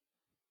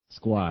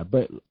 Squad,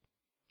 but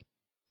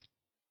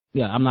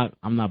yeah, I'm not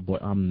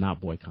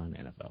boycotting the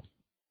NFL.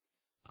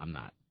 I'm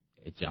not.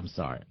 I'm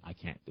sorry, I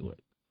can't do it.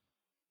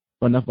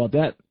 But enough about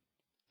that.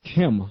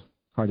 Kim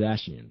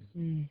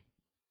Kardashian.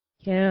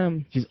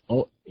 Kim. She's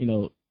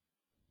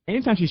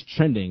anytime she's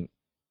trending,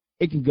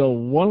 it can go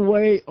one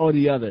way or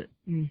the other.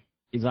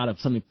 It's either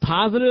something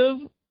positive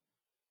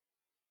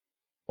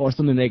or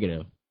something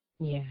negative.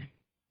 Yeah.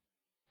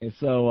 And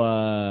so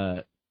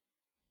I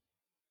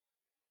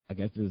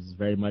guess this is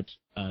very much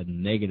a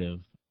negative.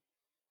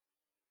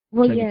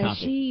 Well, yeah, topic.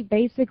 She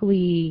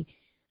basically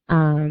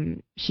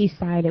she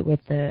sided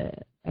with a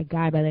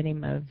guy by the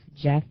name of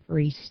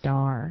Jeffree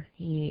Star.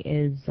 He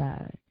is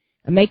a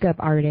makeup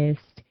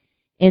artist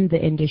in the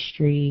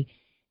industry,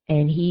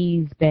 and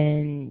he's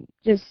been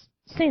just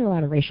saying a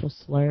lot of racial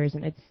slurs,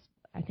 and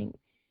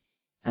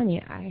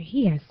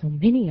he has so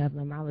many of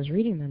them. I was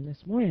reading them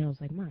this morning. I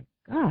was like, my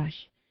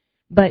gosh.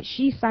 But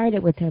she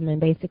sided with him and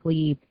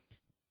basically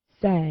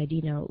said,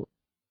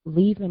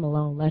 leave him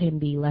alone, let him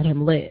be, let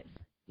him live,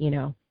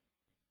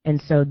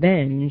 And so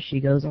then she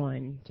goes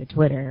on to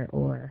Twitter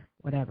or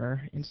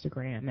whatever,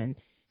 Instagram, and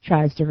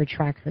tries to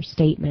retract her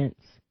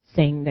statements,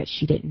 saying that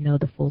she didn't know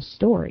the full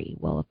story.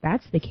 Well, if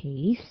that's the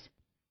case,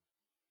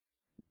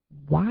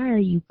 why are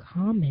you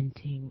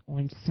commenting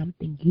on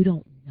something you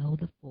don't know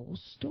the full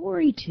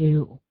story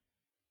to?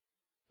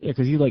 Yeah,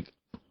 because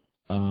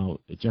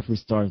Jeffree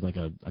Star is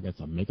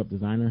a makeup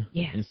designer.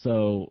 Yeah. And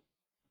so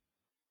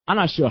I'm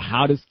not sure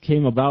how this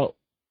came about,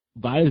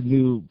 but I just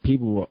knew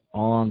people were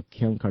on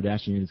Kim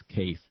Kardashian's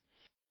case.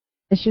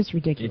 It's just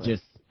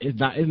ridiculous. It's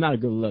not a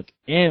good look.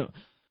 And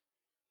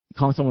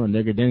calling someone a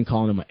nigger, then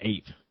calling them an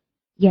ape.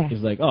 Yeah.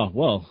 It's like, oh,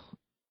 well,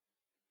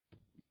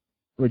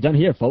 we're done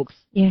here, folks.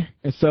 Yeah.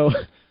 And so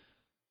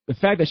the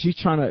fact that she's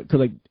trying to,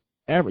 because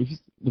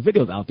the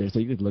video's out there, so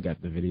you can look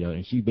at the video,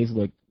 and she's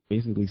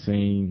basically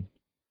saying,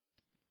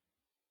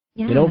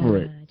 get over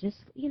it. Just,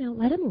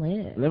 let him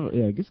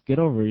live. Just get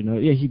over it.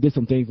 Yeah, he did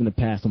some things in the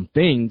past, some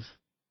things.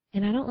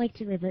 And I don't like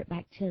to revert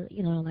back to,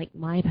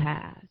 my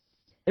past.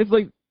 It's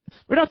like,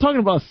 we're not talking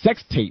about a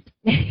sex tape.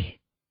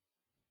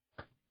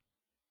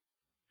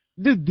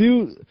 this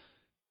dude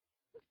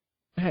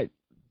had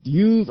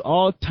used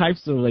all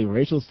types of like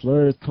racial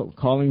slurs,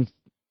 calling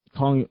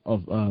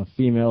a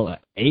female an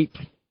ape.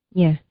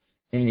 Yeah.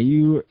 And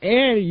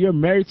you're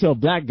married to a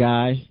black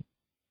guy,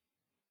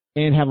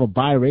 and have a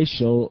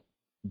biracial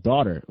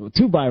daughter,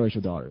 2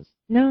 biracial daughters.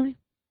 No,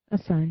 a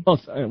son. Oh,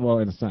 well,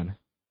 and a son.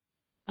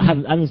 I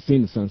haven't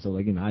seen the son, so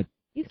like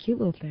He's a cute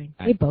little thing.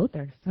 They both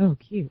are so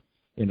cute.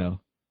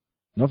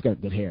 North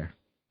got good hair.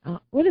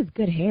 What does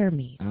good hair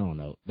mean? I don't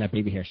know, that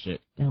baby hair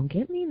shit. Don't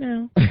get me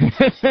now.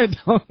 Let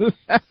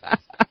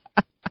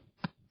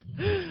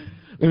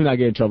me not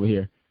get in trouble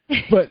here,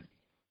 but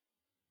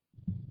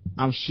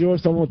I'm sure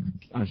I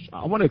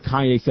wonder if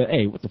Kanye said,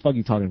 "Hey, what the fuck are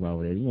you talking about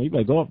over there?" You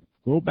better go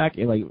back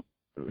and like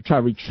try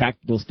to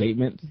retract those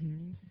statements.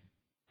 Mm-hmm.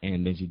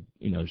 And then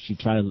she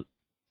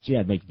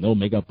had like no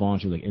makeup on.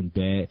 She was like in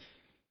bed.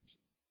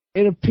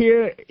 It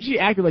appeared she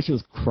acted like she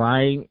was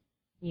crying.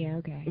 Yeah,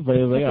 okay. But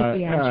it was like, all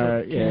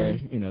right, yeah,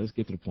 let's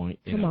get to the point.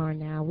 Come on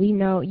now. We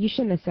know you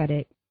shouldn't have said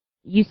it.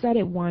 You said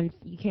it once.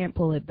 You can't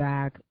pull it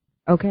back.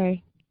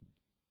 Okay?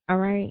 All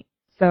right?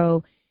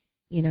 So,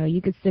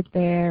 you could sit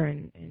there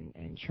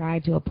and try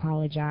to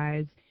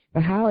apologize.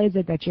 But how is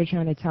it that you're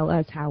trying to tell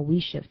us how we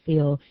should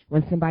feel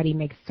when somebody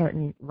makes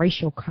certain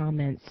racial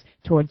comments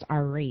towards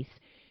our race,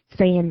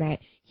 saying that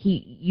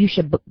you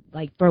should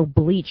like throw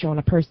bleach on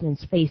a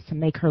person's face to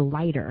make her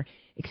lighter?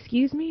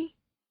 Excuse me?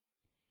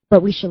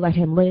 But we should let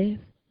him live?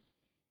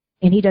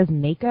 And he does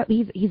makeup?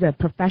 He's a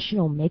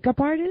professional makeup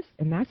artist,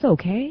 and that's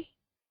okay?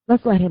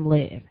 Let's let him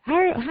live.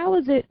 How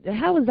is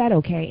that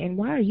okay? And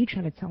why are you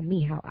trying to tell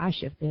me how I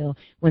should feel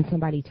when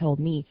somebody told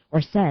me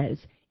or says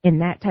in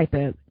that type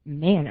of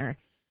manner,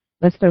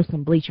 let's throw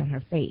some bleach on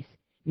her face?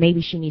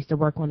 Maybe she needs to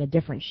work on the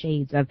different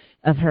shades of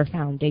her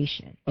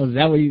foundation. Oh, is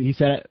that what he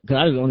said? Because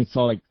I only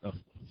saw like a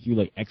few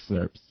like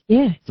excerpts.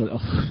 Yeah. So,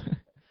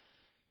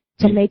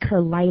 to make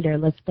her lighter,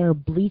 let's throw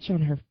bleach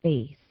on her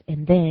face.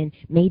 And then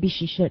maybe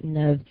she shouldn't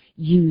have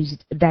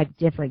used that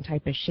different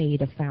type of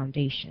shade of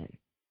foundation.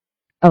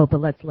 Oh, but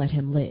let's let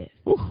him live.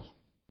 Whew.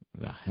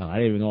 Hell, I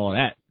didn't even know all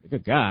that.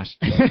 Good gosh.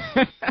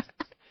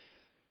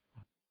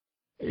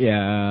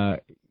 Yeah,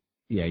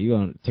 you're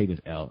going to take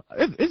this L.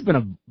 It's been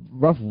a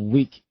rough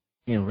week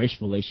in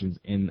racial relations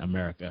in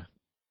America.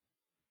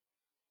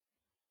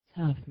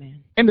 Tough,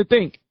 man. And to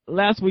think,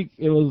 last week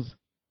it was,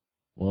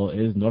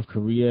 is North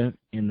Korea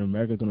and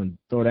America going to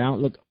throw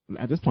down? Look,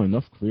 at this point,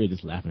 North Korea is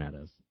just laughing at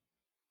us.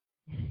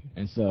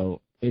 And so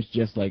it's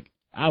just like,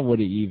 I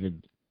wouldn't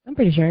even. I'm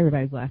pretty sure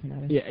everybody's laughing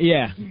at us.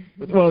 Yeah.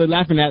 Well, they're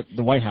laughing at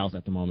the White House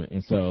at the moment.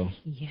 And so.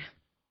 Yeah.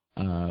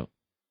 I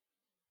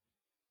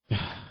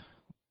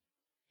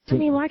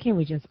mean, why can't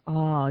we just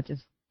all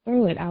just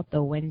throw it out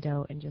the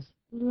window and just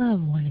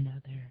love one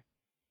another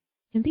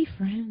and be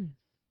friends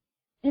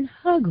and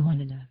hug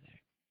one another?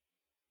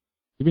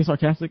 You being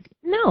sarcastic?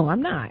 No,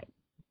 I'm not.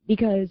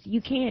 Because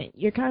you can't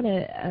be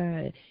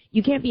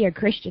a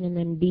Christian and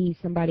then be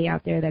somebody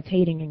out there that's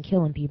hating and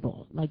killing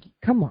people. Like,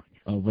 come on.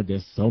 Oh, but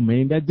there's so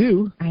many that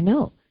do. I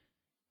know.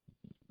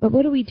 But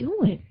what are we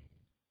doing?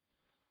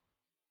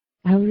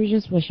 I would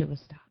just wish it would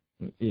stop.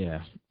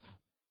 Yeah.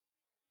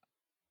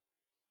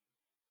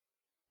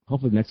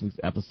 Hopefully next week's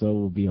episode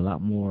will be a lot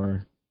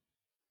more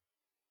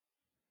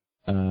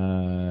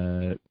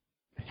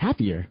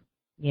happier.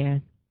 Yeah.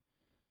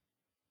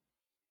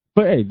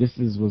 But hey, this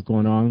is what's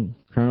going on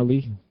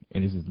currently,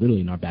 and this is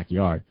literally in our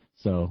backyard.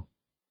 So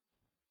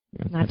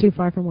not too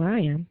far from where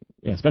I am.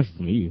 Yeah, especially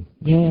from you.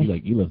 Yeah.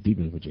 You live deep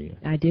in Virginia.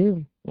 I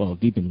do. Well,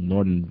 deep in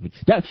northern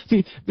Virginia.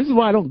 See, this is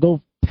why I don't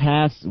go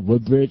past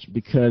Woodbridge,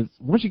 because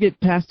once you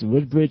get past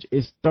Woodbridge,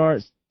 it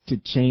starts to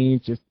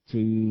change just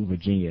to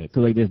Virginia.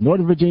 Because like there's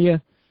northern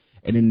Virginia,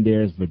 and then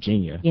there's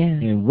Virginia. Yeah.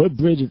 And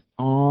Woodbridge is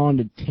on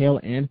the tail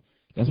end.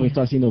 That's when you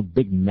start seeing those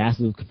big,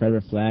 massive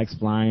Confederate flags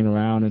flying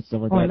around and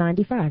stuff like that. On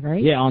 95,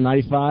 right? Yeah, on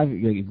 95,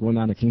 you're going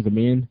down to Kings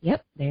Dominion.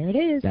 Yep, there it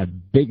is.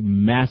 That big,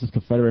 massive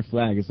Confederate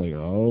flag. It's like,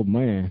 oh,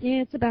 man.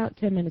 Yeah, it's about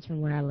 10 minutes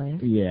from where I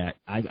live. Yeah,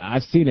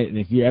 I've seen it. And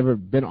if you've ever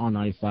been on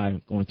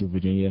 95 going through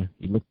Virginia,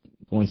 you look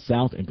going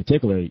south in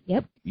particular.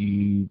 Yep.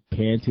 You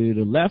pan to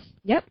the left.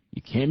 Yep.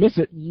 You can't miss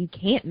it. You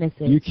can't miss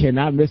it. You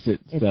cannot miss it.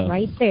 It's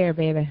right there,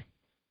 baby.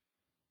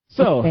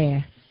 So, it's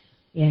there.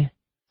 Yeah.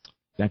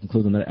 That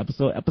concludes another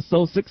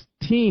episode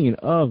 16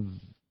 of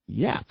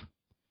YAP.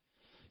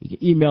 You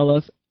can email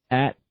us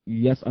at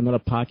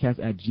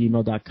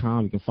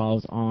yesanotherpodcast@gmail.com. You can follow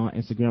us on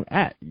Instagram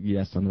at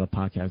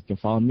yesanotherpodcast. You can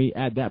follow me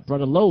at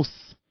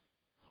thatbrotherlos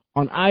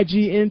on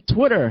IG and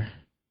Twitter.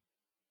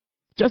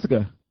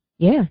 Jessica.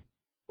 Yeah.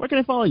 Where can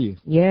I follow you?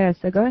 Yeah,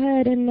 so go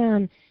ahead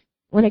and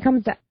when it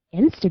comes to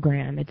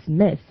Instagram, it's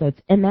Miss. So it's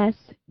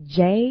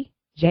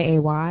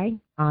MSJJAY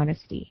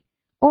Honesty.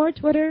 Or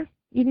Twitter.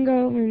 You can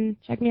go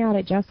and check me out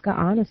at Jessica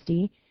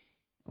Honesty,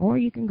 or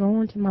you can go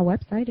onto my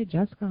website at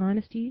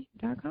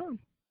jessicahonesty.com.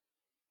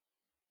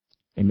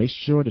 And make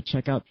sure to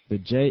check out the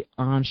Jay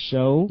On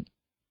Show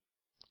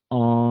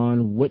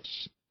on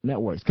which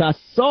networks? Because I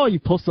saw you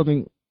post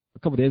something a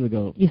couple days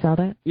ago. You saw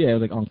that? Yeah, it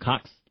was like on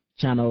Cox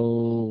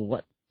Channel,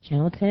 what?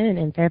 Channel 10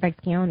 in Fairfax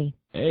County.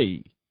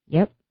 Hey,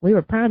 Yep, we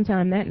were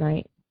primetime that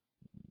night.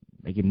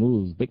 Making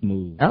moves, big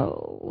moves.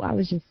 Oh, I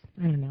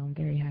don't know, I'm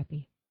very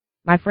happy.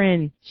 My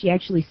friend, she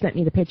actually sent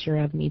me the picture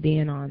of me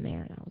being on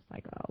there, and I was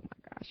like, oh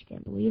my gosh, I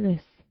can't believe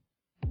this.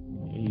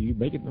 Yeah, you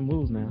making the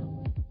moves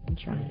now. I'm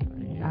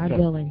trying. God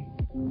willing.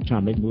 I'm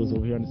trying to make moves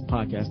over here on this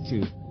podcast,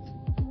 too.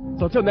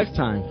 So until next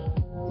time,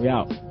 we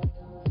out.